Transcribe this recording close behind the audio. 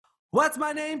What's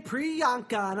my name?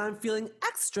 Priyanka, and I'm feeling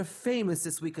extra famous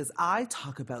this week as I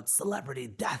talk about celebrity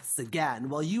deaths again.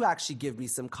 Well, you actually give me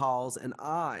some calls and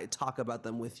I talk about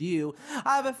them with you.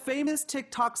 I have a famous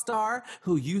TikTok star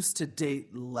who used to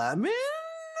date Lemon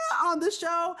on the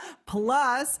show.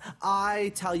 Plus,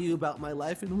 I tell you about my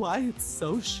life and why it's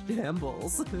so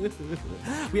shambles.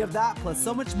 We have that plus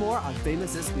so much more on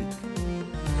Famous This Week.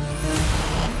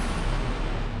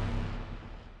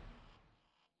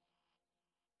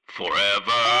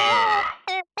 Forever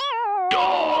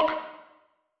Dog.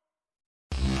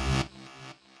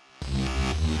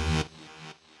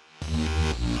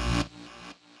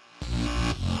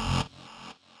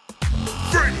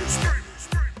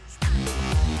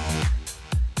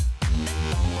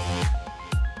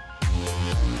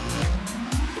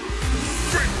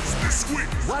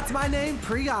 What's my name?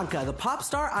 Priyanka. The pop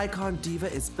star icon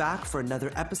diva is back for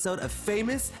another episode of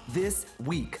Famous This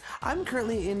Week. I'm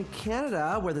currently in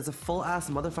Canada where there's a full-ass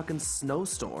motherfucking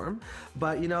snowstorm.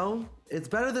 But, you know, it's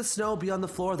better the snow be on the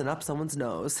floor than up someone's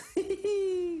nose.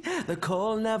 The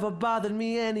cold never bothered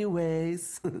me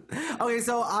anyways. Okay,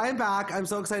 so I'm back. I'm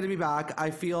so excited to be back.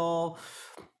 I feel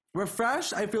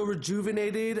refreshed. I feel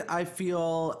rejuvenated. I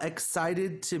feel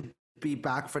excited to be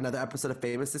back for another episode of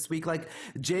Famous this week. Like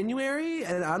January,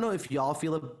 and I don't know if y'all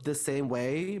feel the same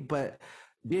way, but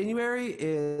January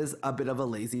is a bit of a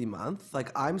lazy month.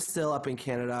 Like I'm still up in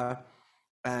Canada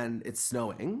and it's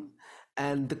snowing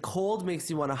and the cold makes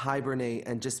you want to hibernate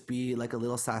and just be like a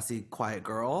little sassy, quiet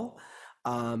girl.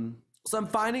 So I'm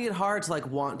finding it hard to like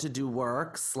want to do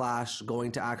work /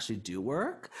 going to actually do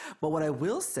work. But what I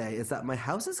will say is that my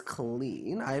house is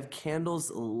clean. I have candles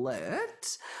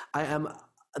lit. I am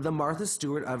the Martha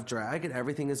Stewart of drag and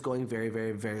everything is going very,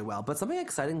 very, very well. But something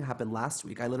exciting happened last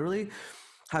week. I literally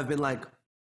have been like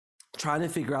trying to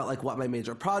figure out like what my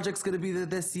major project's going to be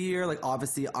this year, like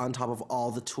obviously on top of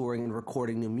all the touring and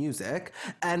recording new music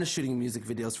and shooting music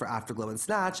videos for Afterglow and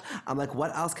Snatch. I'm like,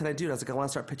 what else can I do? And I was like, I want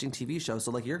to start pitching TV shows.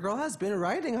 So like, your girl has been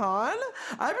writing, hon.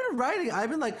 I've been writing. I've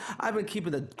been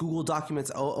keeping the Google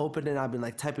documents open and I've been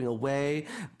like typing away,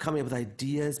 coming up with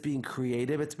ideas, being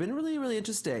creative. It's been really, really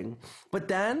interesting. But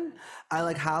then I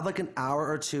like have like an hour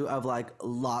or two of like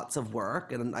lots of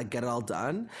work and I get it all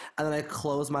done. And then I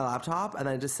close my laptop and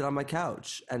I just sit on my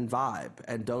couch and vibe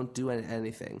and don't do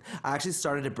anything. I actually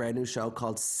started a brand new show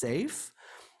called Safe.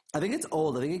 I think it's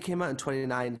old. I think it came out in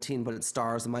 2019, but it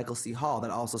stars Michael C. Hall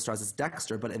that also stars as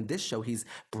Dexter. But in this show, he's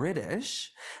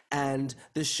British. And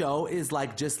the show is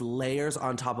like just layers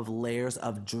on top of layers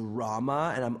of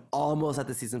drama. And I'm almost at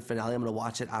the season finale. I'm going to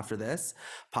watch it after this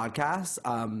podcast.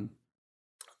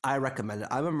 I recommend it.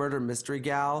 I'm a murder mystery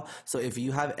gal. So if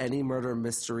you have any murder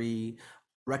mystery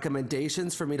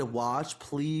recommendations for me to watch,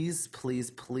 please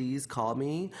call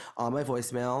me on my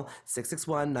voicemail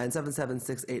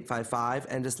 661-977-6855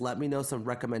 and just let me know some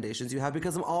recommendations you have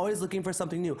because I'm always looking for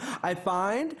something new. I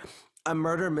find a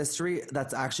murder mystery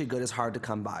that's actually good is hard to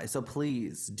come by. So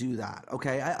please do that,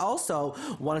 okay? I also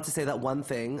wanted to say that one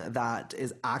thing that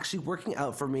is actually working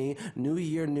out for me, new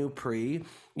year, new Pri,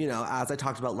 you know, as I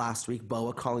talked about last week,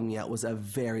 Boa calling me out was a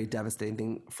very devastating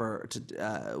thing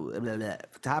to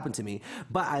happen to me.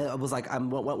 But I was like,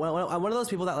 I'm one of those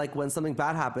people that like when something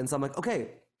bad happens, I'm like, okay,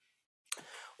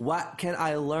 what can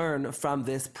I learn from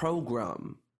this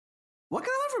program? What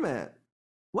can I learn from it?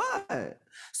 What?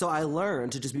 So I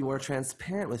learned to just be more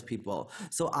transparent with people.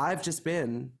 So I've just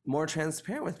been more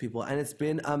transparent with people and it's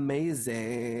been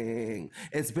amazing.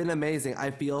 It's been amazing.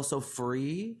 I feel so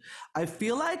free. I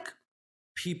feel like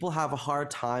people have a hard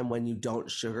time when you don't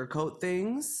sugarcoat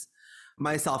things,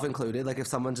 myself included. Like if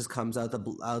someone just comes out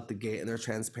the gate and they're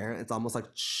transparent, it's almost like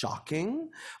shocking.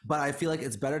 But I feel like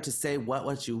it's better to say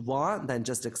what you want than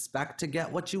just expect to get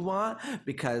what you want,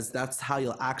 because that's how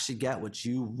you'll actually get what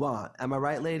you want. Am I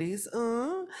right, ladies?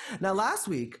 Now, last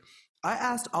week, I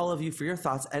asked all of you for your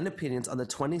thoughts and opinions on the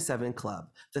 27 Club,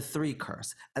 the 3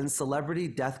 Curse, and celebrity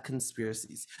death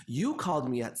conspiracies. You called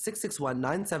me at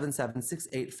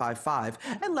 661-977-6855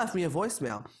 and left me a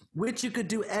voicemail, which you could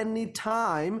do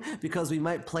anytime because we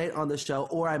might play it on the show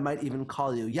or I might even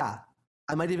call you. Yeah,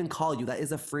 I might even call you. That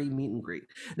is a free meet and greet.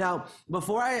 Now,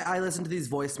 before I listen to these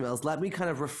voicemails, let me kind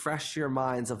of refresh your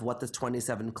minds of what the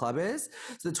 27 Club is.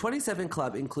 So the 27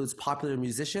 Club includes popular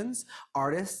musicians,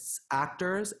 artists,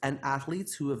 actors, and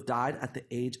athletes who have died at the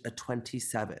age of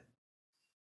 27.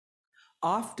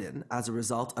 Often as a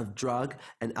result of drug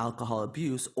and alcohol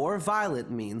abuse or violent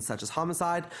means such as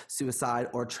homicide, suicide,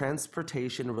 or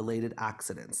transportation-related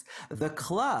accidents. The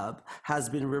club has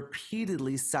been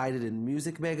repeatedly cited in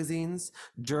music magazines,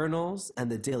 journals, and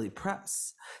the daily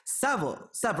press. Several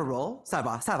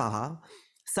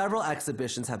several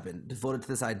exhibitions have been devoted to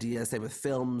this idea, same with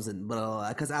films and blah, blah, blah.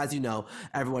 Because as you know,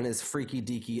 everyone is freaky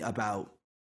deaky about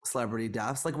celebrity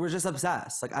deaths. Like, we're just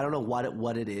obsessed. Like, I don't know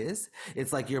what it is.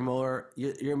 It's like you're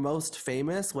most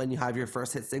famous when you have your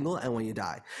first hit single and when you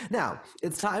die. Now,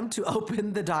 it's time to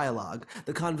open the dialogue,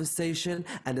 the conversation,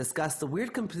 and discuss the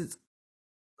weird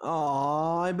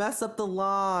Oh, I messed up the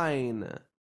line.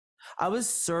 I was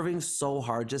serving so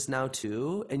hard just now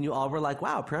too, and you all were like,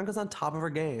 wow, Priyanka's on top of her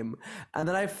game. And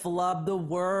then I flubbed the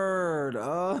word.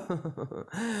 Oh.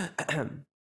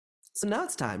 So now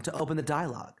it's time to open the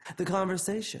dialogue, the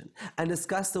conversation, and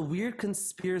discuss the weird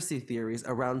conspiracy theories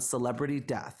around celebrity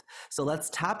death. So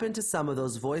let's tap into some of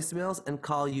those voicemails and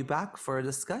call you back for a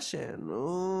discussion.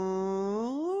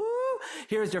 Ooh.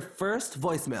 Here's your first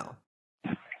voicemail.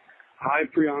 Hi,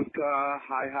 Priyanka.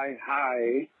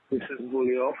 Hi. This is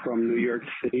Julio from New York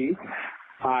City.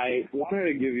 I wanted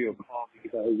to give you a call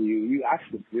because you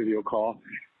asked me to give you a call,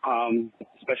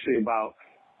 especially about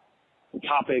the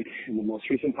topic in the most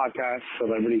recent podcast,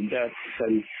 celebrity deaths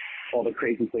and all the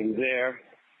crazy things there.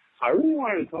 I really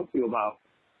wanted to talk to you about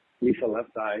Lisa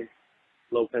Left Eye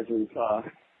Lopez's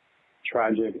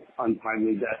tragic,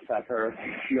 untimely death at her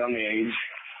young age.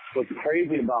 What's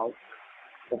crazy about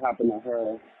what happened to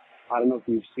her, I don't know if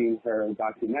you've seen her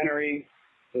documentary.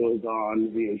 It was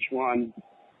on VH1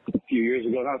 a few years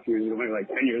ago, not a few years ago, maybe like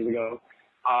 10 years ago.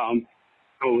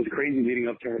 So it was crazy leading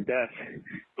up to her death,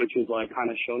 which was like kind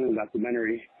of shown in the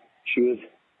documentary. She was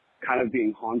kind of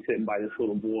being haunted by this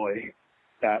little boy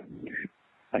that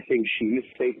I think she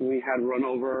mistakenly had run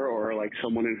over, or like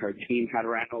someone in her team had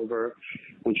ran over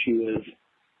when she was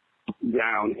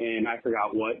down in, I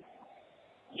forgot what,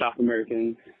 Central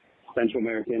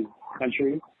American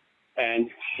country. And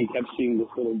she kept seeing this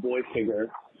little boy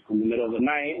figure in the middle of the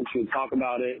night, and she would talk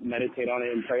about it, meditate on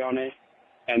it, and pray on it,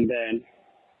 and then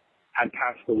had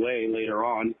passed away later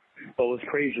on. But it was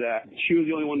crazy that she was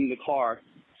the only one in the car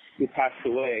who passed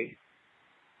away,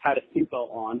 had a seatbelt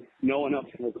on. No one else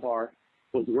in the car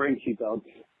was wearing seatbelts,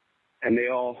 and they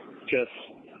all just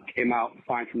came out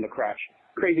fine from the crash.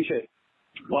 Crazy shit.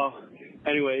 Well,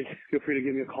 anyways, feel free to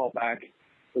give me a call back.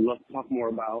 We'd love to talk more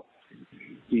about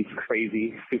these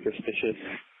crazy, superstitious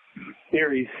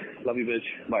theories. Love you,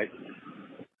 bitch. Bye.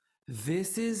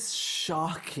 This is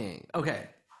shocking. Okay.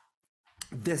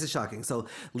 This is shocking. So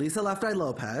Lisa Left Eye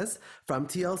Lopez from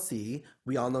TLC,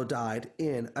 we all know, died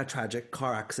in a tragic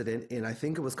car accident in, I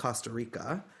think it was Costa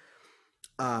Rica.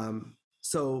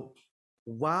 So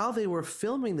while they were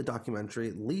filming the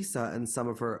documentary, Lisa and some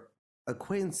of her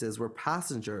acquaintances were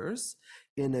passengers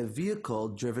in a vehicle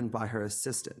driven by her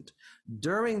assistant.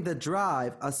 During the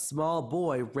drive, a small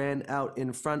boy ran out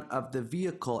in front of the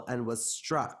vehicle and was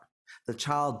struck. The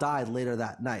child died later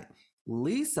that night.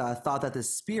 Lisa thought that the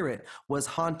spirit was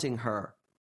haunting her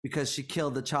because she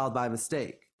killed the child by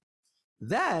mistake.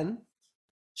 Then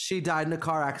she died in a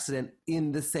car accident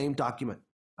in the same document.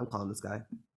 I'm calling this guy.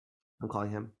 I'm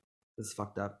calling him. This is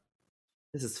fucked up.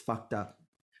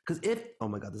 Because oh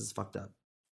my God, this is fucked up.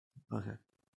 Okay.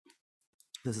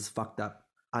 This is fucked up.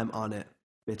 I'm on it.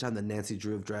 Bitch, I'm the Nancy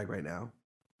Drew of drag right now.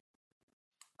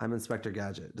 I'm Inspector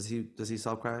Gadget. Does he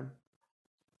solve crime?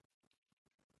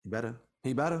 He better.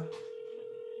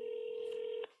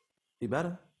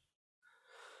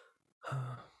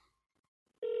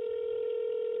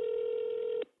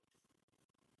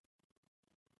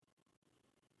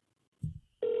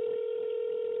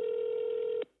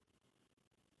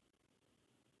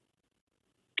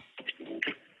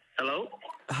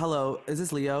 Hello, is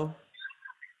this Leo?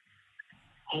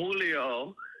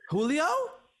 Julio. Julio?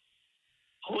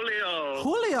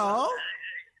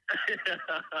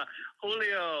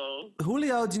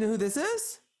 Julio, do you know who this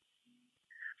is?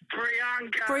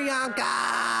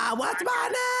 Priyanka! What's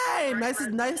my name?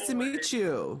 Nice to meet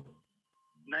you.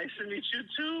 Nice to meet you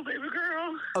too, baby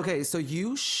girl. Okay, so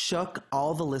you shook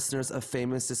all the listeners of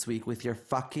Famous this week with your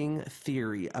fucking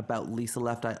theory about Lisa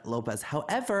Left Eye Lopez.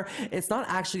 However, it's not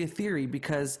actually a theory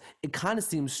because it kind of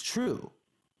seems true.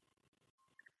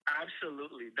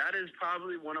 Absolutely. That is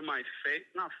probably one of my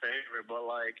not favorite, but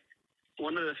like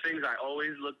one of the things I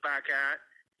always look back at.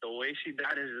 The way she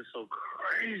died is just so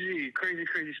crazy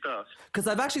stuff. Because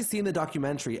I've actually seen the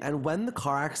documentary, and when the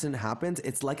car accident happens,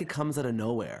 it's like it comes out of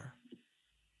nowhere.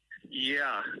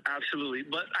 Yeah, absolutely.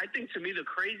 But I think to me the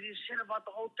craziest shit about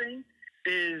the whole thing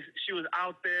is she was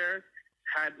out there,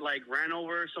 had like ran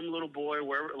over some little boy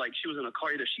wherever, like she was in a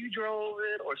car, either she drove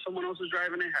it or someone else was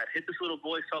driving it, had hit this little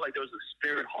boy, felt like there was a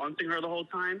spirit haunting her the whole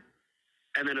time.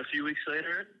 And then a few weeks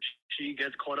later, she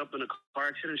gets caught up in a car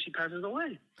accident and she passes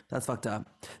away. That's fucked up.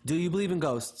 Do you believe in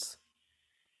ghosts?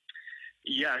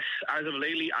 Yes, as of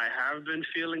lately, I have been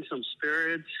feeling some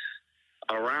spirits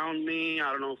around me.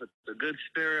 I don't know if it's a good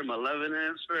spirit,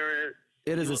 malevolent spirit.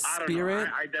 It is a I don't know. spirit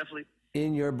I definitely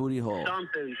in your booty hole.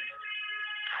 something.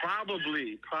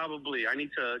 Probably. I need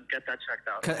to get that checked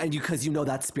out. Because you know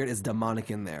that spirit is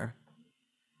demonic in there.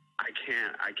 I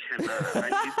cannot. I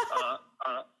need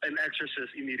an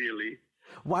exorcist immediately.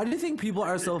 Why do you think people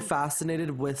are so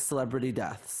fascinated with celebrity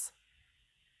deaths?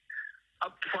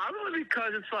 Probably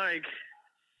because it's like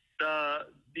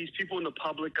these people in the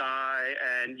public eye,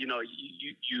 and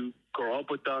you grow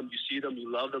up with them, you see them,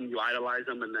 you love them, you idolize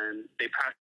them, and then they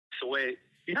pass away.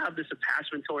 You have this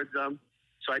attachment towards them.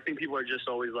 So I think people are just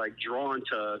always like drawn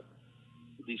to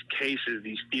these cases,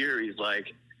 these theories, like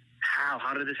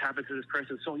how did this happen to this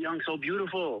person so young, so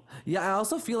beautiful? Yeah, I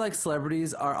also feel like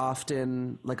celebrities are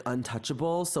often like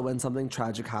untouchable. So when something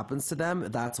tragic happens to them,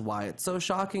 that's why it's so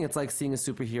shocking. It's like seeing a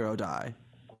superhero die.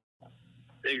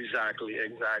 Exactly.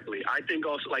 I think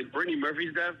also like Brittany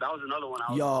Murphy's death, that was another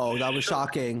one. That was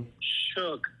shocking.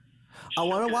 Shook. I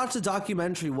want to watch the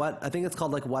documentary. I think it's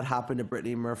called like What Happened to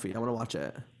Brittany Murphy. I want to watch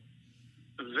it.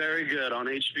 Very good on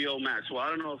HBO Max. Well, I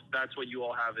don't know if that's what you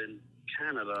all have in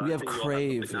Canada. We have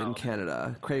Crave in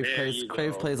Canada. Crave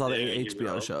plays all the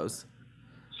HBO shows.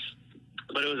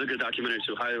 But it was a good documentary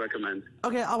too. Highly recommend.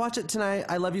 Okay, I'll watch it tonight.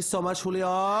 I love you so much, Julio.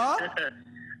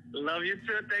 Love you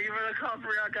too. Thank you for the call,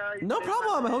 Priyanka. No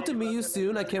problem. I hope to meet you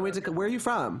soon. I can't wait to. Where are you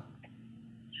from?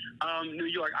 New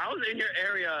York. I was in your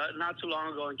area not too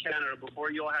long ago in Canada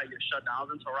before you all had your shutdown. I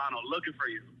was in Toronto looking for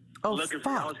you. Oh, looking fuck. For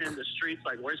you. I was in the streets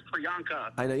like, where's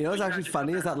Priyanka? I know. You know what's actually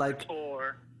funny is that like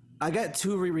I get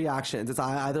two reactions. It's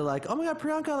either like, oh my God,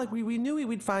 Priyanka, like we knew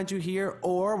we'd find you here,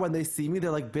 or when they see me, they're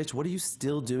like, bitch, what are you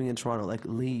still doing in Toronto? Like,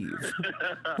 leave.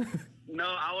 No,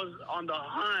 I was on the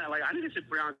hunt. Like, I didn't see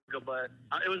Priyanka, but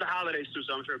it was the holidays too,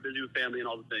 so I'm sure busy with family and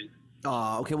all the things.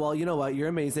 Oh, okay. Well, you know what? You're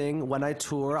amazing. When I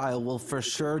tour, I will for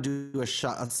sure do a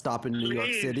stop in New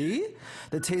York City.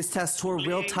 The Taste Test Tour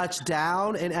will touch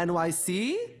down in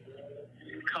NYC.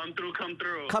 Come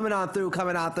through. Coming on through,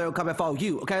 coming for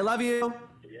you. Okay, I love you.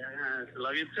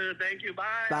 Love you too. Thank you. Bye.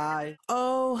 Bye.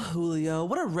 Oh, Julio,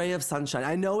 what a ray of sunshine.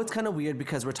 I know it's kind of weird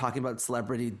because we're talking about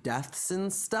celebrity deaths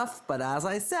and stuff, but as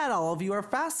I said, all of you are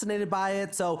fascinated by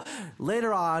it. So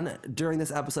later on during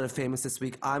this episode of Famous This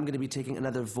Week, I'm going to be taking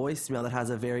another voicemail that has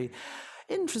a very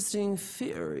interesting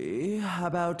theory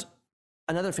about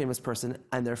another famous person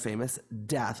and their famous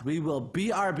death. We will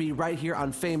BRB right here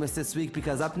on Famous This Week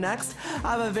because up next,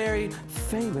 I have a very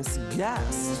famous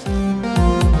guest.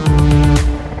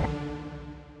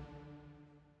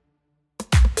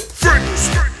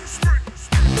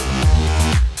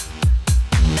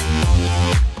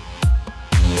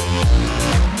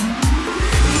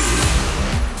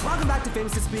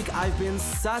 Famous This Week. I've been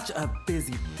such a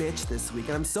busy bitch this week,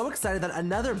 and I'm so excited that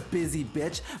another busy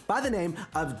bitch by the name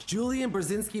of Julian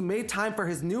Brzezinski made time for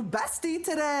his new bestie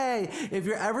today. If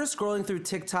you're ever scrolling through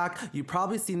TikTok, you've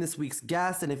probably seen this week's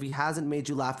guest, and if he hasn't made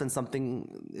you laugh, then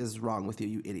something is wrong with you,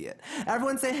 you idiot.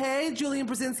 Everyone say, hey, Julian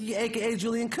Brzezinski, aka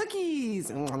Julian Cookies.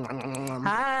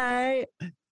 Hi.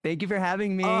 Thank you for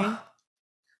having me.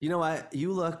 You know what?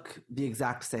 You look the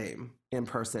exact same in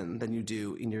person than you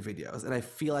do in your videos, and I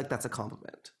feel like that's a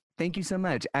compliment. Thank you so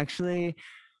much. Actually,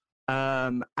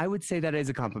 I would say that is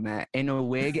a compliment. In a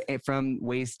wig from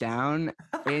waist down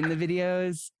in the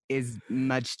videos is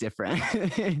much different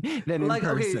than in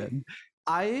person. Okay,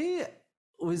 I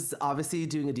was obviously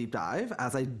doing a deep dive,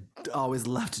 as I always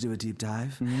love to do a deep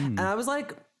dive, and I was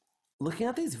like looking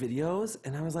at these videos,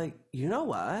 and I was like, you know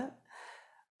what?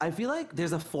 I feel like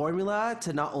there's a formula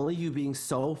to not only you being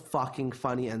so fucking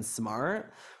funny and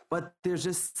smart, but there's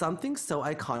just something so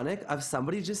iconic of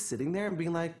somebody just sitting there and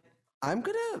being like, I'm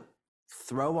gonna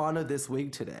throw on this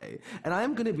wig today, and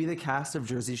I'm gonna be the cast of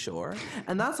Jersey Shore,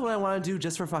 and that's what I want to do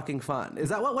just for fucking fun. Is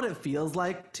that what it feels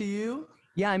like to you?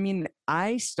 Yeah, I mean,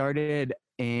 I started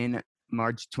in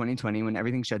March 2020 when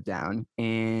everything shut down,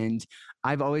 and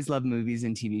I've always loved movies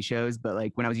and TV shows, but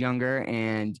like when I was younger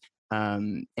and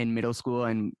in middle school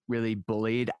and really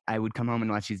bullied, I would come home and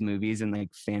watch these movies and like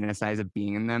fantasize of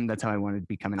being in them. That's how I wanted to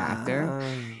become an actor.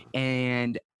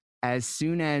 And as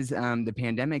soon as the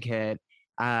pandemic hit,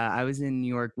 I was in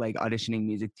New York, like auditioning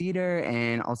music theater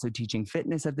and also teaching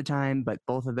fitness at the time, but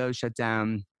both of those shut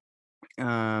down.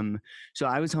 So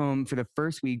I was home for the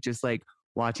first week, just like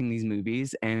watching these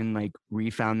movies and like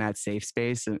refound that safe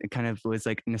space. And it kind of was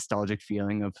like a nostalgic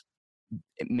feeling of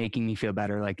it making me feel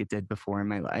better like it did before in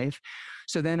my life.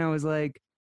 So then I was like,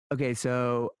 okay,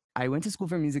 so I went to school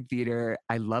for music theater.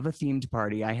 I love a themed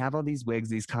party. I have all these wigs,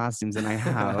 these costumes in my I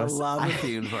house. love a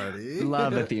themed party.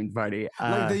 Love a themed party.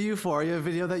 Like the Euphoria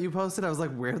video that you posted, I was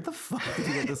like, where the fuck did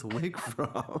you get this wig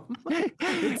from?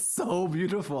 It's so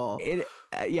beautiful.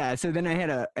 Yeah. So then I had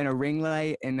a ring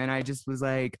light, and then I just was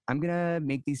like, I'm gonna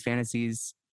make these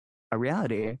fantasies a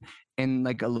reality in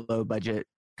like a low budget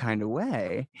kind of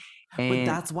way. But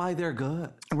that's why they're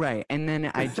good. Right. And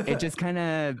then it just kind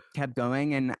of kept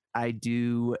going, and I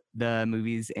do the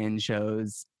movies and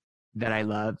shows that I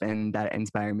love and that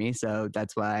inspire me. So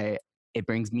that's why it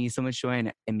brings me so much joy, and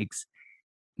it makes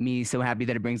me so happy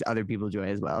that it brings other people joy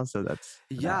as well. So that's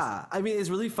yeah. I mean, it's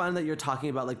really fun that you're talking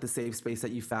about like the safe space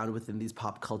that you found within these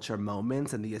pop culture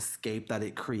moments and the escape that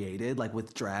it created, like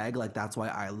with drag. Like that's why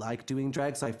I like doing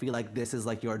drag. So I feel like this is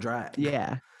like your drag.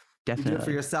 Yeah. Definitely. You do it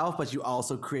for yourself, but you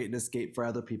also create an escape for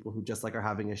other people who just like are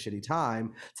having a shitty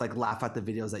time. It's like laugh at the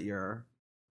videos that you're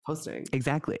posting.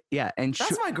 Exactly. Yeah. And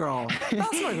that's my girl.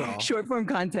 That's my girl. Short form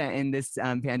content in this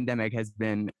pandemic has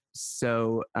been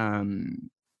so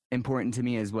important to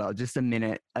me as well. Just a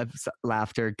minute of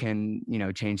laughter can,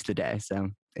 change the day. So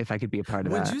if I could be a part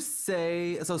of that. Would you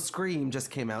say, so Scream just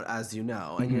came out, as you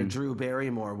know, and your Drew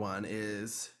Barrymore one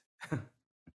is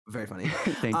very funny.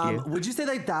 Thank you. Would you say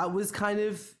like that was kind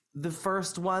of the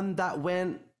first one that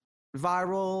went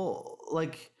viral?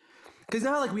 Like, because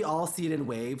now like we all see it in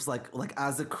waves. Like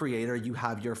as a creator, you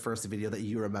have your first video that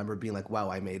you remember being like,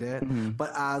 wow, I made it.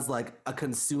 But as like a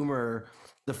consumer,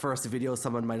 the first video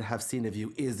someone might have seen of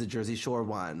you is the Jersey Shore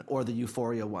one or the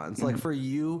Euphoria one. So like for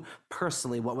you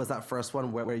personally, what was that first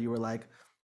one where you were like,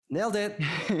 nailed it?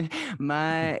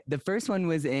 The first one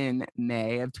was in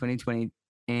May of 2020,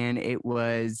 and it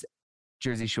was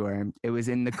Jersey Shore. It was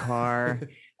in the car.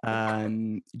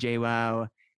 JWoww,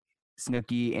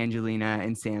 Snooki, Angelina,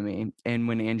 and Sammy. And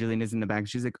when Angelina's in the back,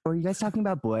 she's like, "Oh, are you guys talking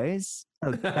about boys?" Oh,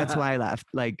 that's why I laughed.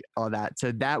 Like all that.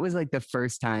 So that was like the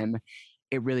first time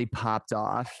it really popped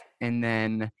off. And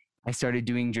then I started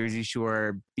doing Jersey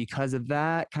Shore because of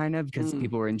that, kind of because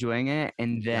people were enjoying it,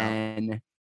 and then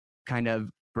kind of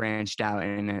branched out,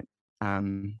 and it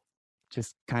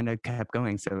just kind of kept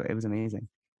going. So it was amazing.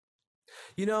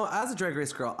 As a Drag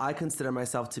Race girl, I consider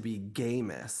myself to be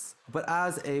gamous. But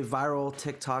as a viral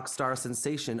TikTok star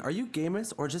sensation, are you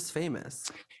gamous or just famous?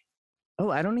 Oh,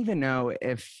 I don't even know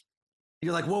if...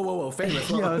 You're like, whoa, famous.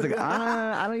 Yeah, I was like,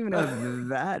 I don't even know if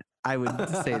that I would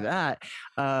say that.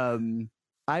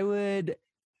 I would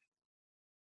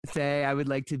say I would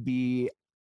like to be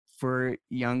for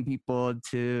young people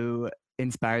to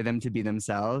inspire them to be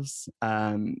themselves.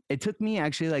 It took me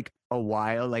actually like a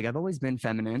while. Like I've always been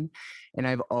feminine, and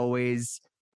I've always,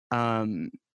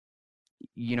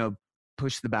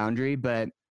 pushed the boundary. But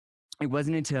it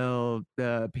wasn't until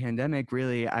the pandemic,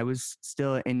 really, I was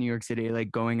still in New York City,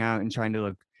 like going out and trying to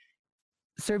look,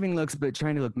 serving looks, but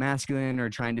trying to look masculine or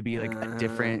trying to be like a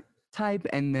different type.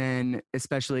 And then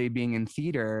especially being in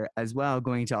theater as well,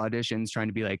 going to auditions, trying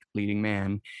to be like leading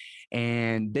man.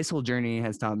 And this whole journey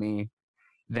has taught me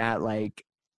that like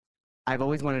I've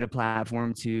always wanted a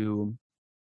platform to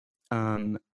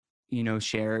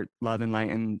share love and light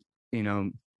and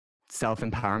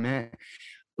self-empowerment,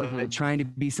 but trying to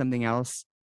be something else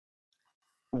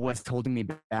was holding me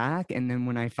back. And then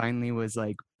when I finally was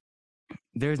like,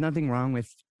 there's nothing wrong with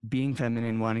being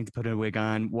feminine, wanting to put a wig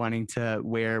on, wanting to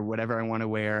wear whatever I want to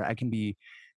wear, I can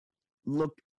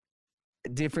look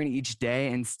different each day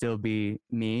and still be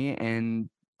me. And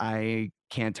I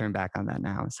can't turn back on that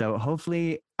now. So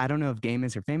hopefully, I don't know if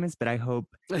gamous or famous, but I hope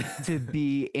to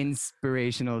be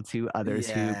inspirational to others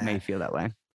who may feel that way.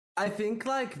 I think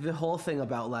like the whole thing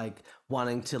about like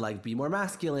wanting to like be more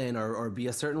masculine or be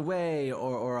a certain way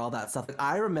or all that stuff. Like,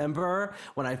 I remember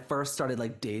when I first started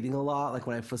like dating a lot, like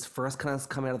when I was first kind of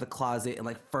coming out of the closet and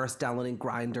like first downloading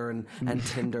Grindr and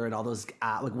Tinder and all those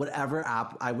apps, like whatever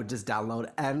app I would just download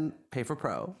and pay for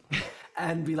pro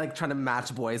and be like trying to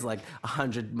match boys like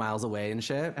 100 miles away and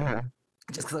shit.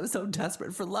 Just because I was so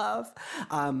desperate for love.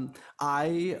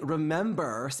 I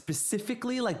remember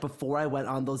specifically, like before I went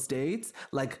on those dates,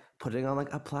 like putting on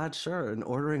like a plaid shirt and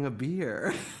ordering a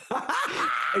beer.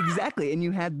 Exactly. And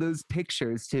you had those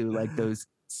pictures too, like those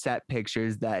set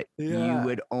pictures that you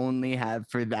would only have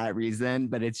for that reason,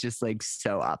 but it's just like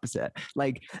so opposite.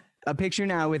 Like a picture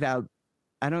now without,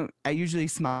 I usually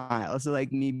smile. So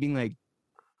like me being like,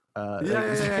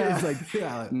 it's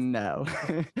like, no.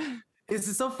 It's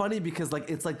just so funny because like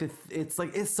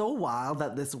it's so wild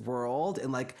that this world,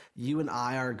 and like you and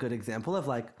I are a good example of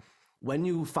like when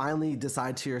you finally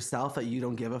decide to yourself that you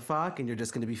don't give a fuck and you're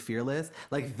just going to be fearless,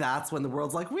 like that's when the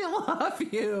world's like, we love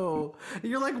you. And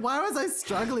you're like, why was I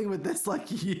struggling with this like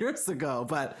years ago?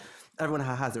 But everyone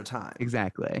has their time.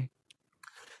 Exactly.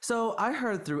 So I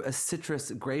heard through a citrus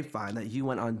grapevine that you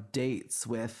went on dates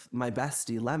with my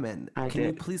bestie Lemon. Can you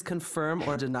did. please confirm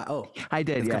or deny? Oh, I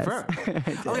did, it's yes. confirmed.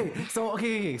 I did.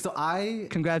 Okay. So I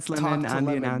Congrats, talked Lemon, to on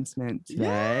the Lemon. announcement Yeah,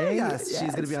 today. yes,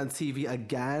 she's gonna be on TV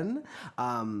again.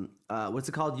 What's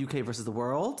it called? UK versus the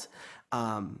World.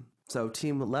 So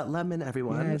Team Lemon,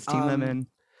 everyone. Yes, Team Lemon.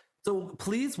 So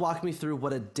please walk me through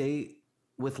what a date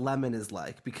with Lemon is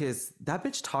like, because that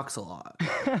bitch talks a lot.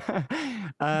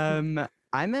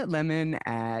 I met Lemon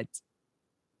at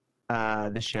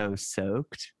the show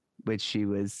Soaked, which she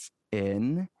was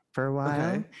in for a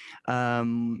while.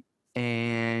 Okay.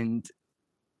 And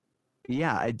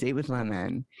yeah, a date with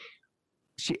Lemon.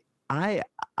 I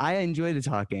enjoyed the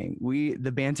talking.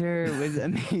 The banter was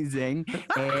amazing,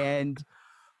 and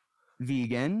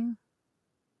vegan.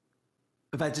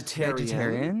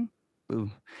 Vegetarian.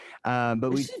 Ooh.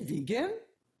 But Is she vegan?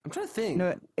 I'm trying to think.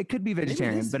 No, it could be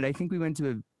vegetarian, is. but I think we went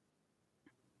to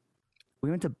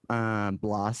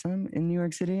Blossom in New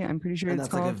York City. I'm pretty sure And it's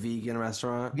that's like called a vegan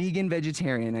restaurant. Vegan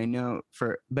Vegetarian. I know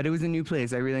but it was a new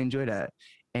place. I really enjoyed it,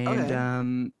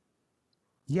 and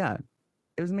yeah,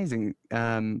 it was amazing.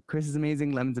 Chris is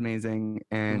amazing. Lemon's amazing,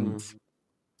 and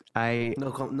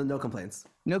no complaints.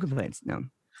 No complaints. No.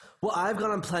 Well, I've gone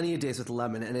on plenty of dates with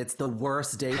Lemon, and it's the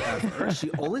worst date ever.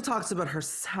 She only talks about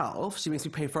herself. She makes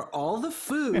me pay for all the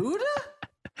food.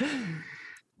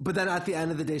 But then at the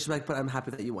end of the day, she's like, but I'm happy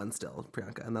that you won still,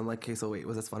 Priyanka. And I'm like, okay, so wait,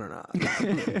 was this fun or not?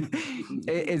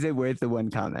 Is it worth the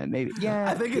one comment? Maybe. Yeah.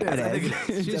 I think it is. I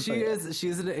think it is. She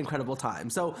is an incredible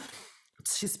time. So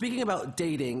she's speaking about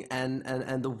dating and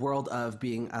the world of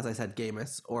being, as I said,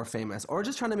 gamous or famous, or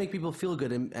just trying to make people feel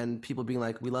good and people being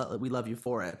like, we love you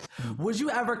for it. Mm-hmm. Would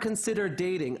you ever consider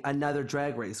dating another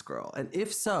Drag Race girl? And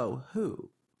if so,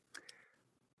 who?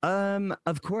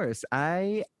 Of course.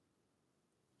 I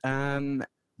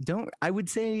would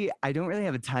say I don't really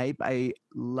have a type. I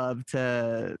love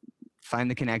to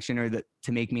find the connection or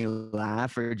to make me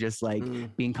laugh, or just like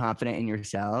being confident in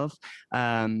yourself.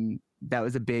 That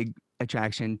was a big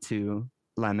attraction to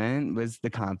Lemon, was the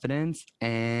confidence,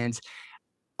 and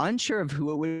unsure of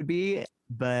who it would be,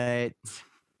 but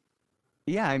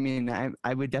yeah, I mean,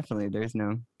 I would definitely, there's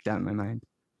no doubt in my mind.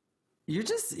 You're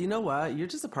just, you know what? You're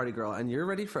just a party girl, and you're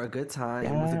ready for a good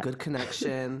time with a good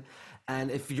connection. And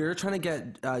if you're trying to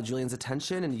get Julian's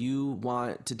attention and you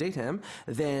want to date him,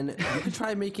 then you could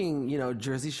try making,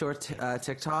 Jersey Shore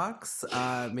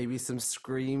TikToks, maybe some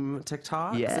Scream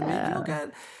TikToks, and maybe you'll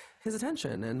get his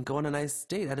attention and go on a nice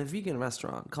date at a vegan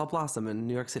restaurant called Blossom in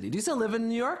New York City. Do you still live in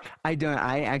New York? I don't.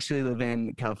 I actually live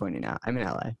in California now. I'm in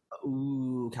LA.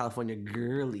 Ooh, California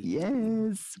girly.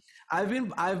 Yes. I've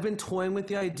been toying with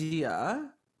the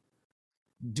idea.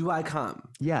 Do I come?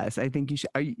 Yes, I think you should.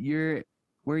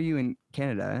 Where are you in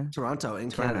Canada? Toronto,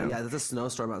 in Canada. Yeah, there's a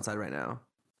snowstorm outside right now.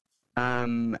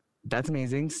 That's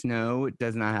amazing. Snow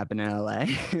does not happen in LA,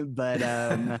 but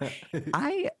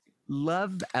I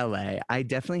love LA. I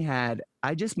just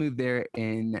moved there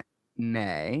in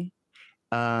May.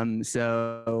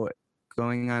 So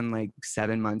going on like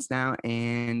 7 months now,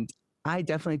 and I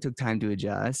definitely took time to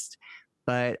adjust,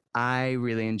 but I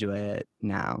really enjoy it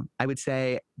now. I would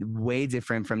say way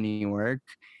different from New York,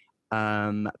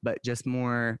 but just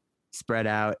more spread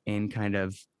out and kind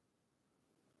of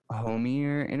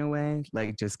homier in a way,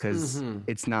 like just because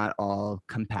it's not all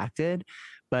compacted,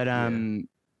 but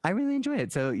I really enjoy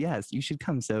it. So yes, you should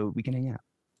come so we can hang out.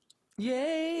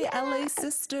 Yay, LA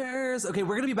sisters. Okay,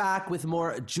 we're going to be back with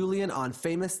more Julian on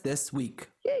Famous this week.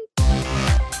 Yay.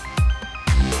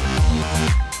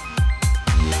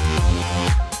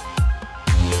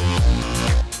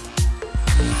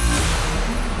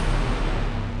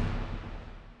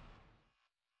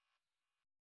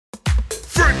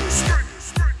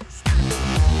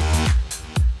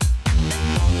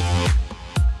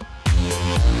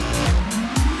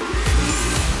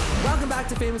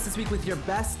 Famous this week with your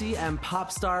bestie and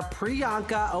pop star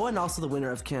Priyanka. Oh, and also the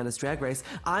winner of Canada's Drag Race.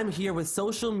 I'm here with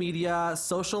social media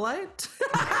socialite.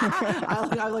 I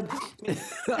feel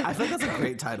like that's a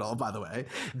great title, by the way.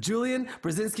 Julian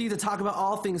Brzezinski, to talk about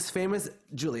all things famous.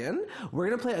 Julian, we're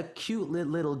gonna play a cute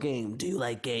little game. Do you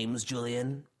like games,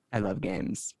 Julian? I love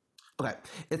games. Okay,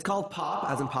 it's called Pop,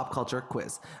 as in pop culture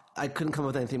quiz. I couldn't come up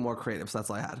with anything more creative, so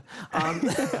that's all I had.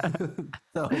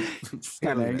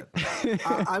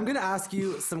 I'm going to ask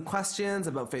you some questions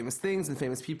about famous things and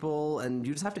famous people, and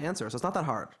you just have to answer. So it's not that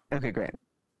hard. Okay, great.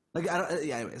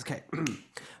 Anyways, okay.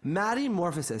 Maddie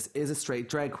Morphosis is a straight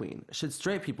drag queen. Should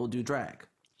straight people do drag?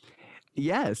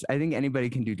 Yes, I think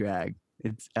anybody can do drag.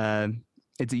 It's a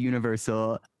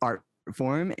universal art art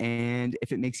form. And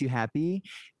if it makes you happy,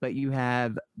 but you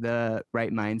have the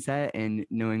right mindset and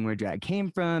knowing where drag came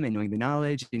from and knowing the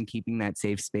knowledge and keeping that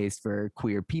safe space for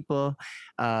queer people,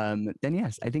 then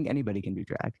yes, I think anybody can do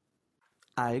drag.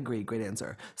 I agree. Great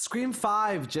answer. Scream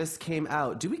 5 just came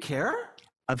out. Do we care?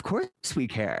 Of course we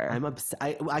care.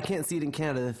 I can't see it in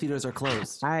Canada. The theaters are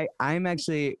closed. I'm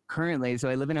actually currently, so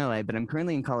I live in LA, but I'm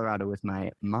currently in Colorado with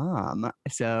my mom.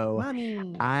 So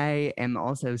Mommy. I am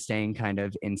also staying kind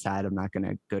of inside. I'm not going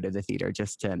to go to the theater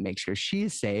just to make sure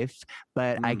she's safe,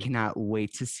 but I cannot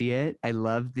wait to see it. I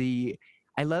love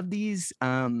these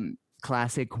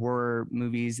classic horror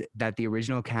movies that the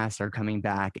original cast are coming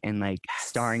back and like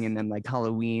starring in them, like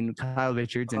Halloween, Kyle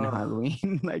Richards in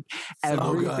Halloween, like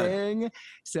everything. Good.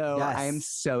 So yes. I am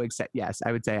so excited. Yes,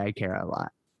 I would say I care a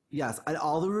lot. Yes, and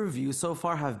all the reviews so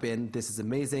far have been, this is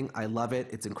amazing. I love it.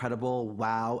 It's incredible.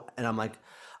 Wow. And I'm like,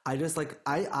 I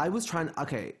was trying,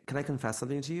 okay, can I confess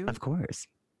something to you? Of course.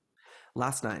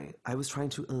 Last night, I was trying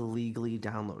to illegally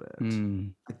download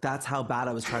it. Like, that's how bad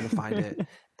I was trying to find it.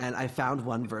 And I found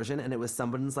one version, and it was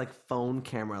someone's like phone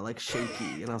camera, like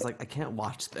shaky. And I was like, I can't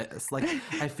watch this. Like,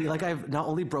 I feel like I've not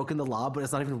only broken the law, but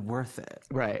it's not even worth it.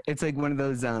 Right. It's like one of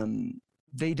those,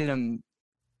 they did them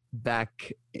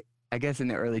back, I guess in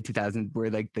the early 2000s, where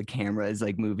like the camera is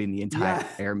like moving the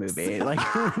entire movie. Like,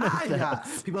 yeah.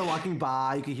 People are walking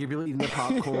by, you can hear people eating their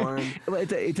popcorn. Well,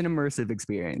 it's an immersive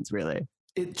experience, really.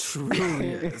 It truly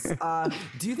is.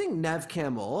 Do you think Neve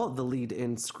Campbell, the lead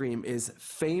in Scream, is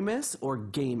famous or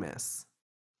gamous?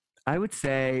 I would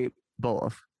say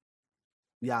both.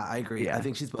 Yeah, I agree. Yeah. I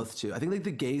think she's both too. I think like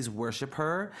the gays worship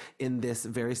her in this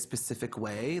very specific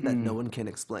way that no one can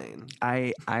explain.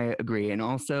 I agree. And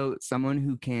also someone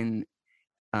who can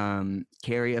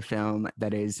carry a film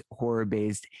that is horror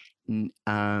based,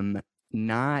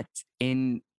 not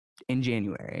in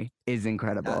January, is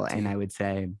incredible. And I would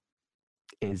say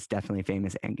is definitely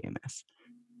famous and gamous.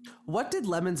 What did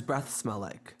Lemon's breath smell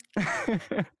like?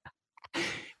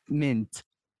 Mint.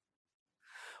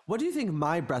 What do you think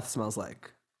my breath smells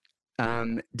like?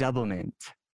 Double mint.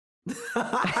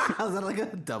 How's that like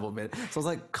a double mint? So it's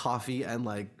like coffee and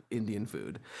like Indian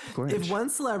food. If one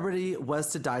celebrity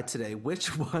was to die today,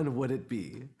 which one would it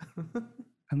be?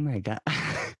 Oh my God.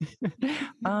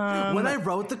 When I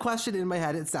wrote the question in my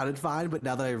head, it sounded fine, but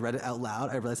now that I read it out loud,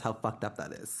 I realized how fucked up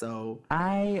that is. So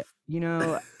I'm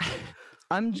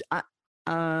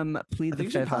plead the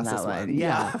fifth on that one.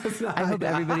 Yeah. I hope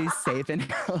everybody's safe and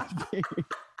healthy.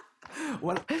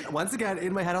 Once again,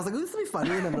 in my head, I was like, "Ooh, this will be funny."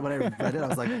 And then when I read it, I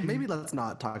was like, maybe let's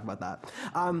not talk about that.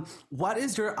 What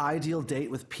is your ideal date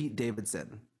with Pete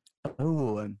Davidson?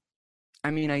 Oh,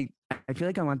 I mean, I feel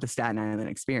like I want the Staten Island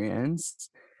experience.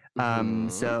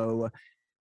 So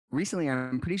recently,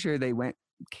 I'm pretty sure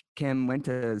Kim went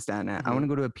to Staten Island. I want to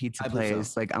go to a pizza place.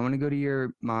 So. Like, I want to go to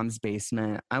your mom's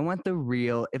basement. I want the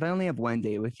real, if I only have one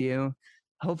date with you,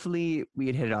 hopefully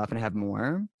we'd hit it off and have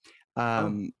more.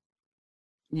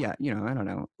 Yeah, I don't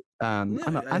know. I'm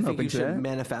open to it.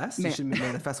 Manifest. You should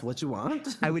manifest what you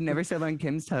want. I would never step on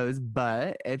Kim's toes,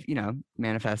 but if,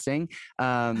 manifesting.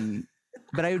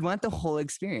 But I would want the whole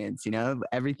experience,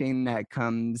 everything that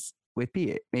comes with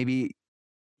Pete. Maybe,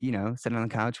 sit on the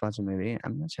couch, watch a movie.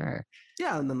 I'm not sure.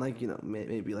 Yeah, and then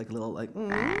maybe like a little like.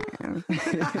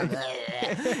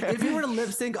 If you were to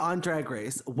lip sync on Drag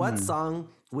Race, what song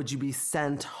would you be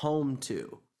sent home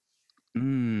to?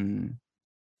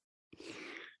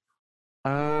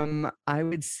 I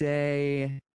would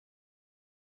say.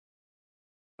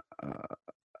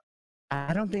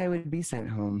 I don't think I would be sent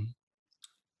home.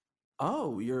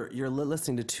 Oh, you're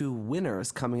listening to two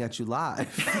winners coming at you live.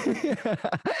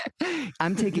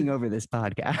 I'm taking over this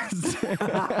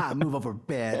podcast. Move over,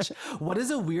 bitch. What is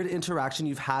a weird interaction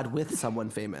you've had with someone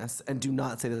famous? And do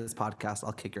not say this podcast.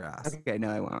 I'll kick your ass. Okay,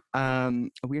 no, I won't.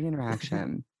 A weird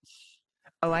interaction.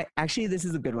 This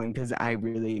is a good one because I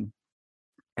really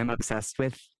am obsessed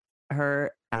with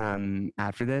her.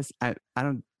 After this,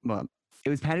 it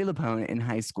was Patti LuPone in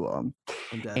high school.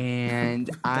 I'm dead. And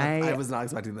I was not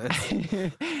expecting this.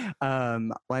 I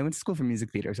went to school for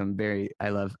music theater, so I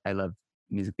love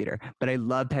music theater. But I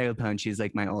love Patti LuPone. She's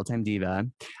like my all-time diva.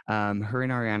 Her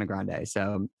and Ariana Grande.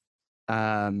 So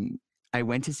I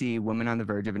went to see Woman on the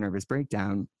Verge of a Nervous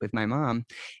Breakdown with my mom,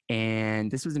 and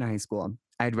this was in high school.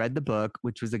 I'd read the book,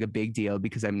 which was like a big deal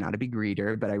because I'm not a big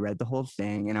reader, but I read the whole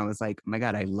thing and I was like, oh my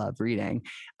God, I love reading.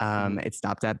 It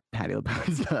stopped at Patti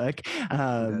LuPone's book.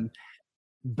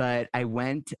 But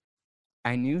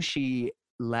I knew she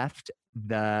left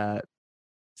the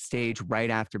stage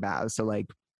right after Bows. So like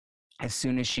as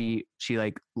soon as she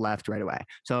like left right away.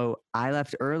 So I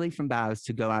left early from Bows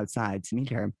to go outside to meet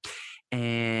her.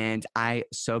 And I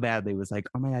so badly was like,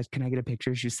 oh my gosh, can I get a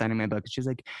picture? She was signing my book. She's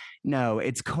like, no,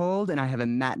 it's cold and I have a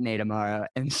matinee tomorrow.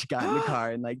 And she got in the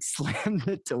car and like slammed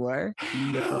the door.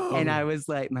 No. And I was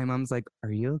like, my mom's like,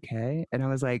 are you okay? And I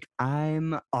was like,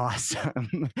 I'm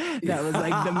awesome. That was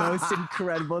like the most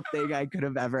incredible thing I could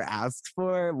have ever asked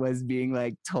for, was being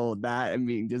like told that and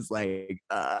being just like,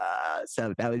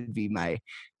 so that would be my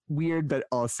weird, but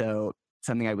also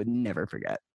something I would never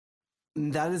forget.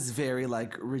 That is very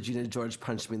like Regina George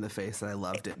punched me in the face and I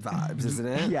loved it vibes, isn't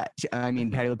it? Yeah. I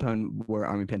mean, Patti LuPone wore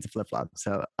army pants and flip-flops,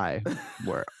 so I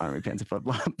wore army pants and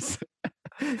flip-flops.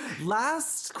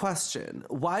 Last question.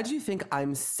 Why do you think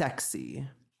I'm sexy?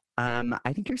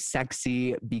 I think you're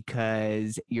sexy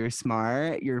because you're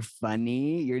smart, you're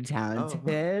funny, you're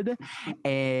talented,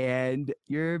 and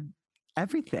you're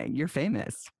everything. You're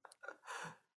famous.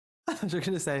 I thought you were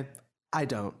going to say, I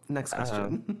don't. Next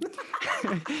question.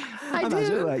 I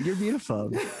do. You're beautiful.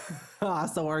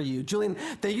 So are you. Julian,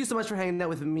 thank you so much for hanging out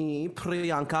with me,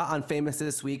 Priyanka, on Famous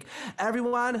This Week.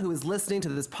 Everyone who is listening to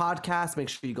this podcast, make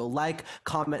sure you go like,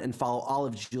 comment, and follow all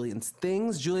of Julian's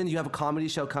things. Julian, you have a comedy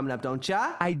show coming up, don't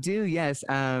ya? I do, yes.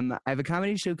 I have a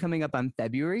comedy show coming up on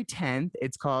February 10th.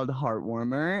 It's called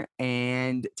Heartwarmer,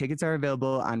 and tickets are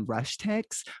available on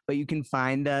RushTix, but you can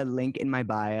find the link in my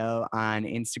bio on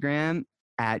Instagram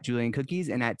at Julian Cookies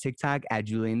and at TikTok at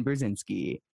Julian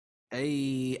Brzezinski.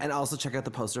 Hey, and also check out the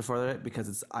poster for it because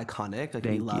it's iconic. Like,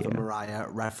 we Thank love you. a Mariah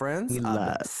reference. I'm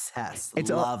obsessed.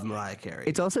 Love Mariah Carey.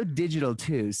 It's also digital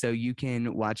too, so you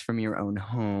can watch from your own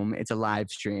home. It's a live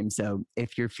stream, so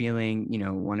if you're feeling,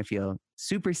 want to feel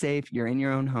super safe, you're in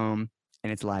your own home,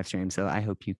 and it's a live stream. So I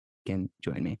hope you can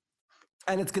join me.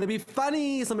 And it's going to be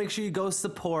funny, so make sure you go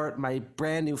support my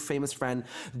brand new famous friend,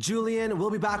 Julian.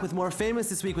 We'll be back with more Famous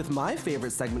This Week with my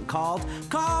favorite segment called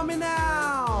Call Me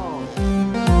Now!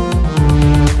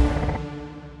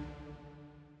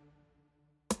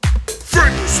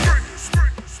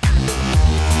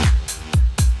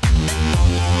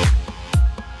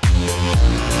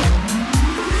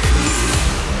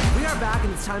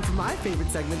 It's time for my favorite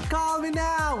segment, Call Me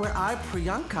Now, where I,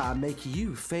 Priyanka, make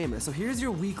you famous. So here's your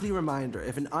weekly reminder.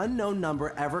 If an unknown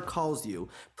number ever calls you,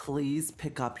 please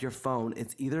pick up your phone.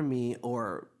 It's either me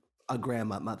or a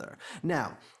grandmother.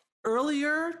 Now,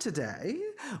 earlier today,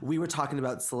 we were talking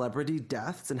about celebrity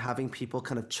deaths and having people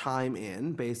kind of chime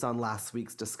in based on last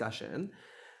week's discussion.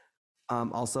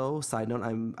 Also, side note,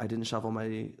 I didn't shovel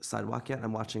my sidewalk yet.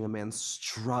 I'm watching a man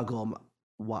struggle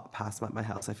past my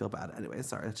house. I feel bad. Anyway,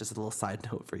 sorry. It's just a little side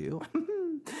note for you.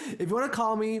 If you want to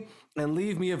call me and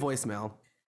leave me a voicemail,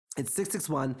 it's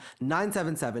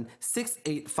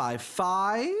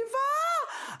 661-977-6855.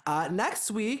 Next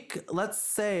week, let's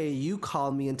say you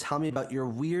call me and tell me about your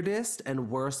weirdest and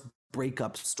worst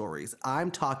breakup stories. I'm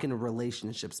talking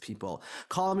relationships, people.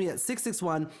 Call me at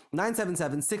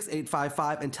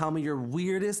 661-977-6855 and tell me your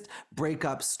weirdest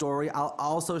breakup story. I'll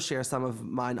also share some of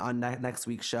mine on next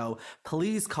week's show.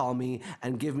 Please call me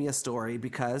and give me a story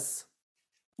because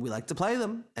we like to play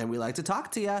them and we like to talk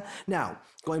to you. Now,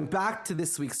 going back to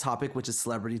this week's topic, which is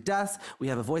celebrity deaths, we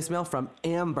have a voicemail from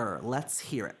Amber. Let's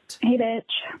hear it. Hey, bitch.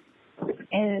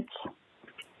 It's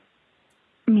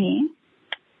me.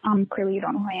 Clearly you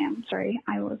don't know who I am. Sorry,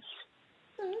 I was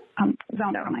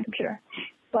zoned out on my computer.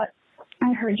 But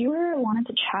I heard you wanted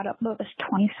to chat up about this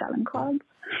 27 Club.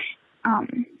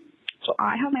 So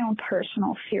I have my own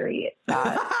personal theory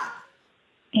that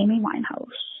Amy Winehouse,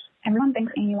 everyone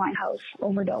thinks Amy Winehouse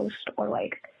overdosed or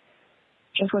like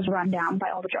just was run down by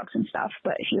all the drugs and stuff.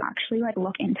 But if you actually like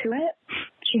look into it,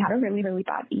 she had a really, really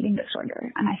bad eating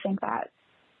disorder. And I think that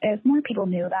if more people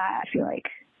knew that, I feel like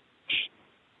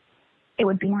it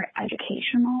would be more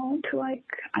educational to like,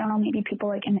 I don't know, maybe people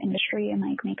like in the industry and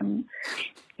like make them,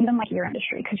 even like your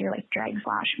industry, because you're like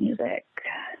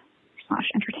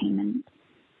drag/music/entertainment,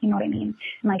 you know what I mean?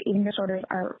 And like eating disorders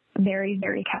are very,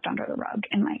 very kept under the rug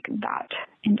in like that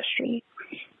industry.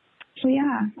 So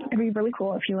yeah, it'd be really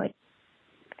cool if you like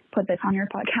put this on your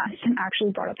podcast and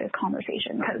actually brought up this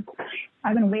conversation, because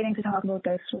I've been waiting to talk about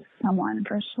this with someone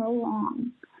for so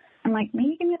long. And like,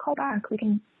 maybe give me a call back. We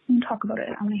can talk about it.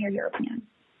 I want to hear your opinion.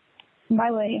 And by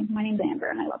the way, my name's Amber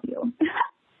and I love you.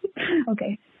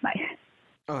 Okay, bye.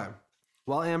 Okay.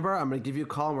 Well, Amber, I'm going to give you a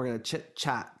call and we're going to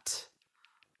chit-chat.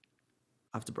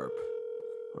 I have to burp.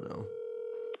 Oh, no.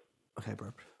 Okay,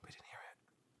 burp. We didn't hear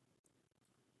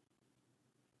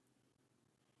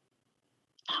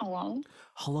it. Hello?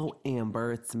 Hello,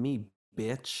 Amber. It's me,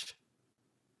 bitch.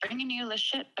 Bringing you the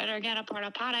shit, better get a porta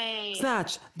potty.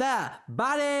 Snatch that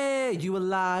body. You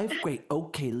alive? Great.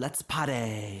 Okay, let's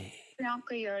potty.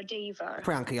 Priyanka, you're a diva.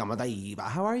 Priyanka Yamadaiva.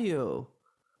 How are you?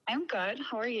 I'm good.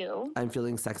 How are you? I'm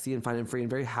feeling sexy and fine and free and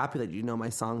very happy that you know my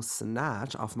song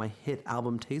Snatch off my hit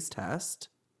album Taste Test.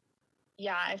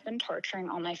 Yeah, I've been torturing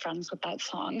all my friends with that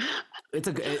song.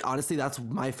 Honestly, that's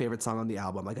my favorite song on the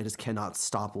album. Like, I just cannot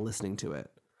stop listening to it.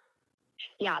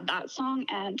 Yeah, that song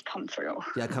and Come Through.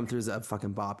 Yeah, Come Through is a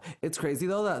fucking bop. It's crazy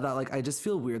though that like I just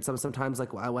feel weird sometimes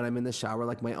like when I'm in the shower,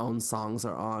 like my own songs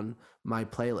are on my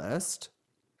playlist.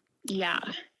 Yeah.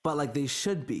 But like they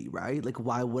should be, right? Like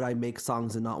why would I make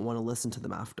songs and not want to listen to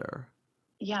them after?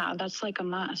 Yeah, that's like a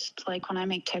must. Like when I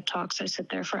make TikToks, I sit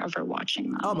there forever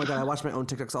watching them. Oh my God, I watch my own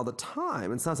TikToks all the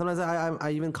time. And sometimes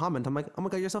I even comment. I'm like, oh my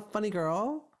God, you're so funny,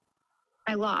 girl.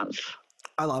 I love,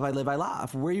 I live, I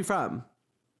laugh. Where are you from?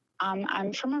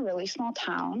 I'm from a really small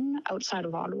town outside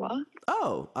of Ottawa.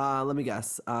 Oh, let me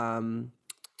guess.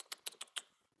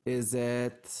 Is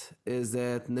it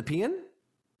Nepean?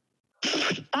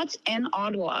 That's in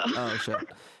Ottawa. Oh shit.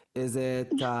 Is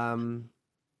it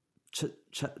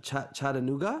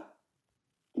Chattanooga?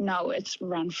 No, it's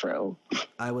Renfrew.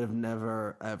 I would have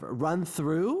never ever run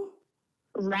through.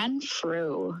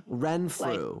 Renfrew.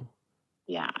 Renfrew.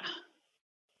 Yeah.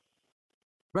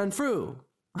 Renfrew.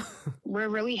 We're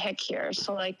really hick here.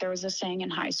 So like there was a saying in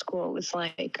high school, it was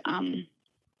like,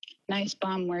 nice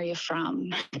bum, where you from?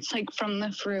 It's like from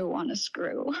the Frew on a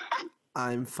screw.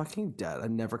 I'm fucking dead.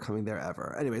 I'm never coming there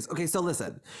ever. Anyways, okay, so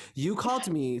listen. You called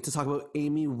me to talk about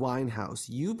Amy Winehouse.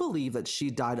 You believe that she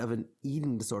died of an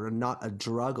eating disorder, not a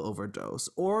drug overdose.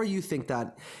 Or you think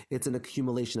that it's an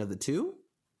accumulation of the two?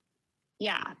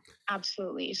 Yeah,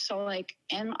 absolutely. So like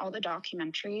in all the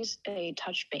documentaries, they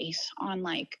touch base on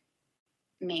like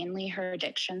mainly her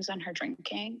addictions and her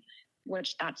drinking,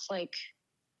 which that's like,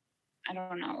 I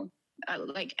don't know,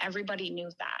 like everybody knew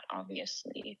that,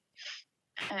 obviously.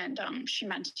 And she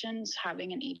mentions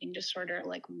having an eating disorder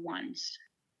like once,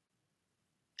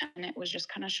 and it was just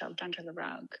kind of shoved under the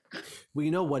rug. Well,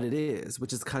 you know what it is,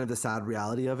 which is kind of the sad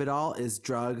reality of it all, is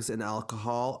drugs and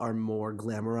alcohol are more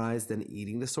glamorized than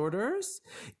eating disorders,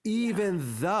 even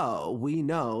though we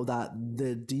know that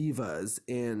the divas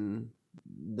in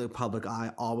the public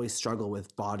eye always struggle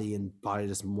with body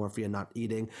dysmorphia, not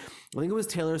eating. I think it was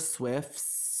Taylor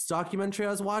Swift's documentary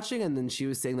I was watching, and then she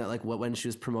was saying that like when she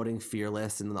was promoting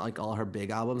Fearless and like all her big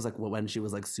albums, like when she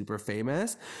was like super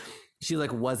famous, she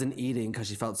like wasn't eating because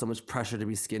she felt so much pressure to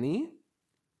be skinny.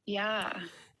 Yeah.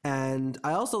 And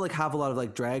I also like have a lot of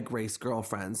like drag race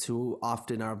girlfriends who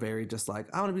often are very just like,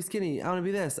 I want to be skinny, I want to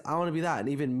be this, I want to be that. And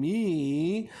even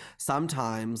me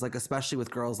sometimes, like especially with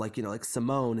girls like, you know, like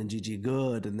Simone and Gigi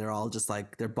Good, and they're all just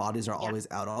like their bodies are always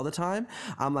out all the time.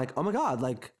 I'm like, oh my God,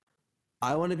 like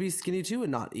I want to be skinny too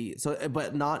and not eat. So,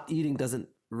 but not eating doesn't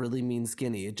really mean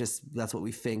skinny. It just, that's what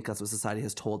we think. That's what society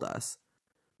has told us.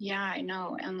 Yeah, I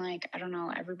know. And like, I don't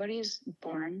know, everybody's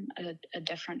born a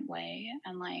different way.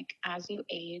 And like, as you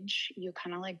age, you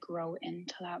kind of like grow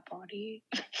into that body.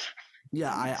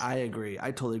 Yeah, I agree.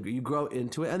 I totally agree. You grow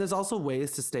into it. And there's also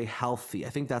ways to stay healthy. I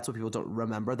think that's what people don't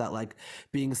remember, that like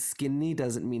being skinny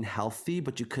doesn't mean healthy,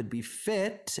 but you could be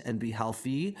fit and be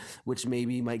healthy, which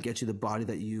maybe might get you the body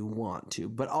that you want to.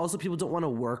 But also people don't want to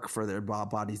work for their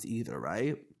bodies either,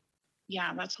 right?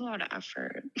 Yeah, that's a lot of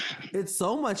effort. It's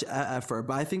so much effort,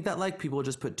 but I think that like people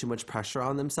just put too much pressure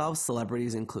on themselves,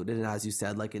 celebrities included, and as you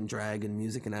said, like in drag and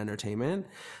music and entertainment,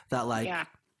 that like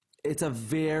it's a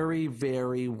very,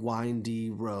 very windy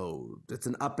road. It's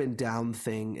an up and down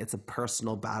thing. It's a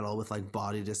personal battle with like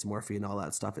body dysmorphia and all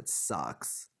that stuff. It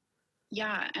sucks.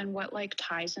 Yeah, and what like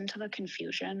ties into the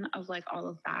confusion of like all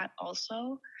of that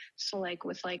also. So like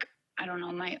with like, I don't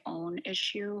know, my own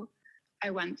issue, I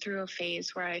went through a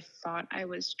phase where I thought I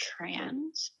was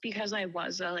trans because I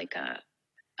was a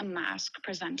mask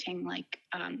presenting like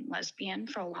lesbian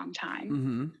for a long time.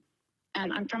 Mm-hmm.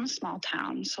 And I'm from a small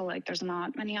town, so like there's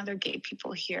not many other gay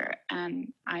people here. And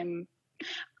I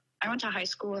went to high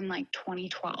school in like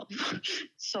 2012.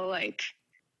 So like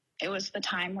it was the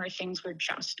time where things were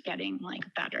just getting like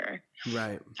better.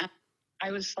 Right. And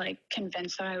I was like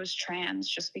convinced that I was trans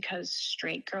just because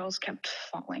straight girls kept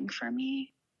falling for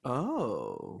me.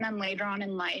 Oh. And then later on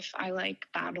in life, I like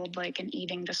battled like an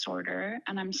eating disorder,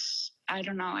 and I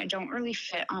don't know, I don't really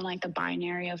fit on like the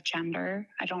binary of gender.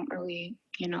 I don't really,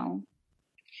 you know.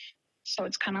 So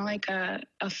it's kind of like a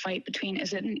fight between,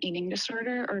 is it an eating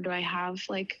disorder or do I have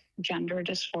like gender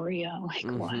dysphoria? Like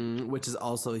what? Which is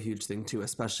also a huge thing too,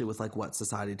 especially with like what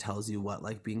society tells you what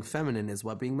like being feminine is,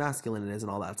 what being masculine is,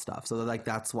 and all that stuff. So like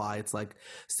that's why it's like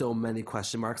so many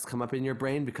question marks come up in your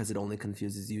brain, because it only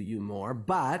confuses you more.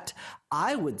 But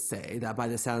I would say that by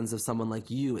the sounds of someone like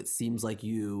you, it seems like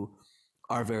you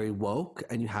are very woke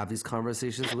and you have these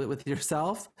conversations with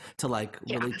yourself to like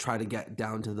really try to get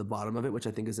down to the bottom of it, which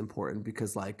I think is important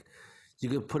because like you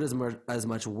could put as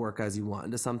much work as you want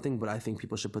into something, but I think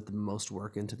people should put the most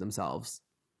work into themselves.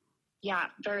 Yeah,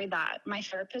 very that. My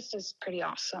therapist is pretty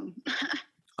awesome.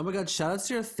 Oh my God, shout out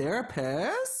to your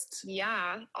therapist.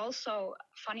 Yeah. Also,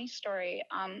 funny story.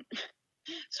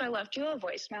 So I left you a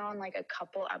voicemail on like a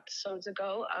couple episodes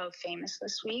ago of Famous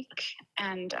This Week,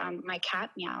 and my cat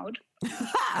meowed.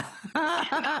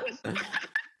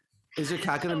 Is your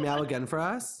cat gonna meow again for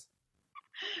us?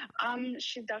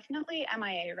 She's definitely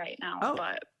MIA right now,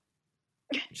 but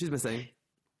she's missing.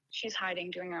 She's hiding,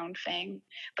 doing her own thing.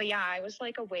 But yeah, I was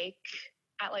like awake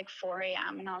at like 4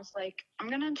 a.m. and I was like, I'm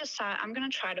gonna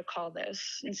try to call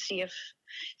this and see if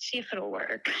it'll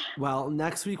work. Well,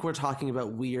 next week we're talking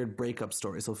about weird breakup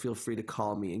stories, so feel free to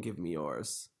call me and give me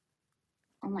yours.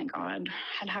 Oh my God,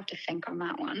 I'd have to think on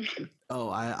that one. Oh,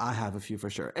 I have a few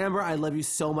for sure. Amber, I love you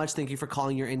so much. Thank you for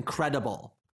calling. You're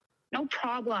incredible. No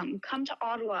problem. Come to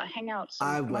Ottawa, hang out.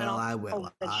 I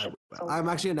will. I'm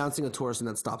actually announcing a tour soon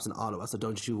that stops in Ottawa, so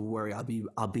don't you worry. I'll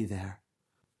be there.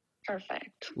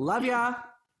 Perfect. Love ya.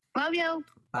 Love you.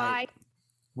 Bye.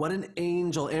 What an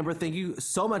angel. Amber, thank you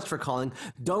so much for calling.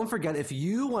 Don't forget, if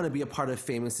you want to be a part of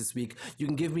Famous This Week, you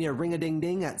can give me a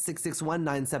ring-a-ding-ding at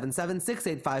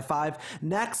 661-977-6855.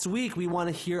 Next week, we want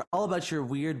to hear all about your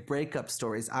weird breakup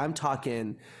stories. I'm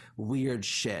talking weird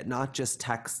shit, not just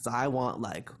texts. I want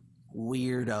like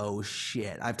weirdo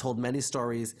shit. I've told many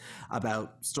stories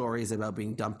about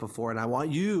being dumped before, and I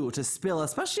want you to spill,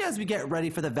 especially as we get ready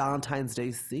for the Valentine's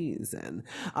Day season.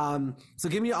 So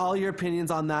give me all your opinions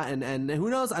on that, and who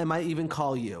knows, I might even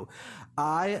call you.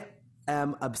 I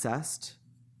am obsessed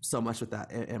so much with that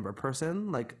Amber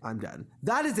person. Like, I'm done.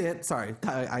 That is it. Sorry,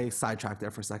 I sidetracked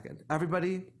there for a second.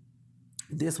 Everybody,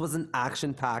 this was an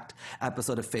action-packed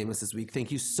episode of Famous This Week.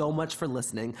 Thank you so much for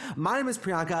listening. My name is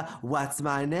Priyanka. What's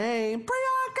my name? Priyanka!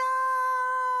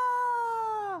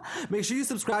 Make sure you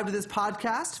subscribe to this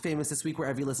podcast, Famous This Week,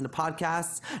 wherever you listen to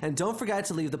podcasts. And don't forget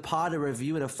to leave the pod a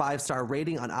review and a 5-star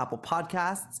rating on Apple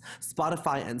Podcasts,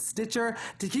 Spotify, and Stitcher.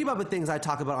 To keep up with things I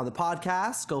talk about on the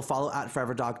podcast, go follow at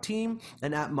Forever Dog Team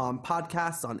and at Mom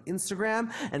Podcasts on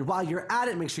Instagram. And while you're at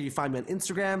it, make sure you find me on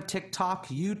Instagram, TikTok,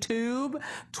 YouTube,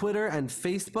 Twitter, and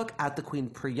Facebook at The Queen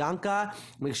Priyanka.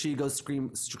 Make sure you go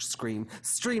stream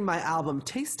my album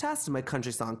Taste Test and my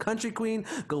country song Country Queen.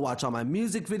 Go watch all my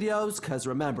music videos, because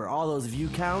remember, all those view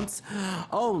counts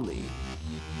only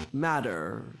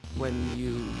matter when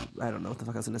you... I don't know what the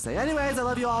fuck I was going to say. Anyways, I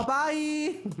love you all.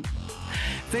 Bye!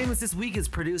 Famous This Week is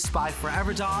produced by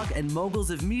Forever Dog and Moguls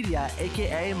of Media,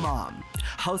 a.k.a. Mom.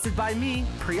 Hosted by me,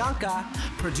 Priyanka.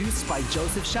 Produced by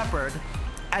Joseph Shepard.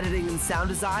 Editing and sound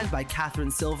design by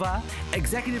Catherine Silva.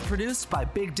 Executive produced by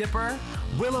Big Dipper,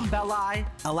 Willem Belli,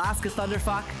 Alaska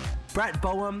Thunderfuck, Brett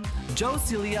Boehm, Joe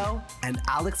Celio, and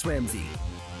Alex Ramsey.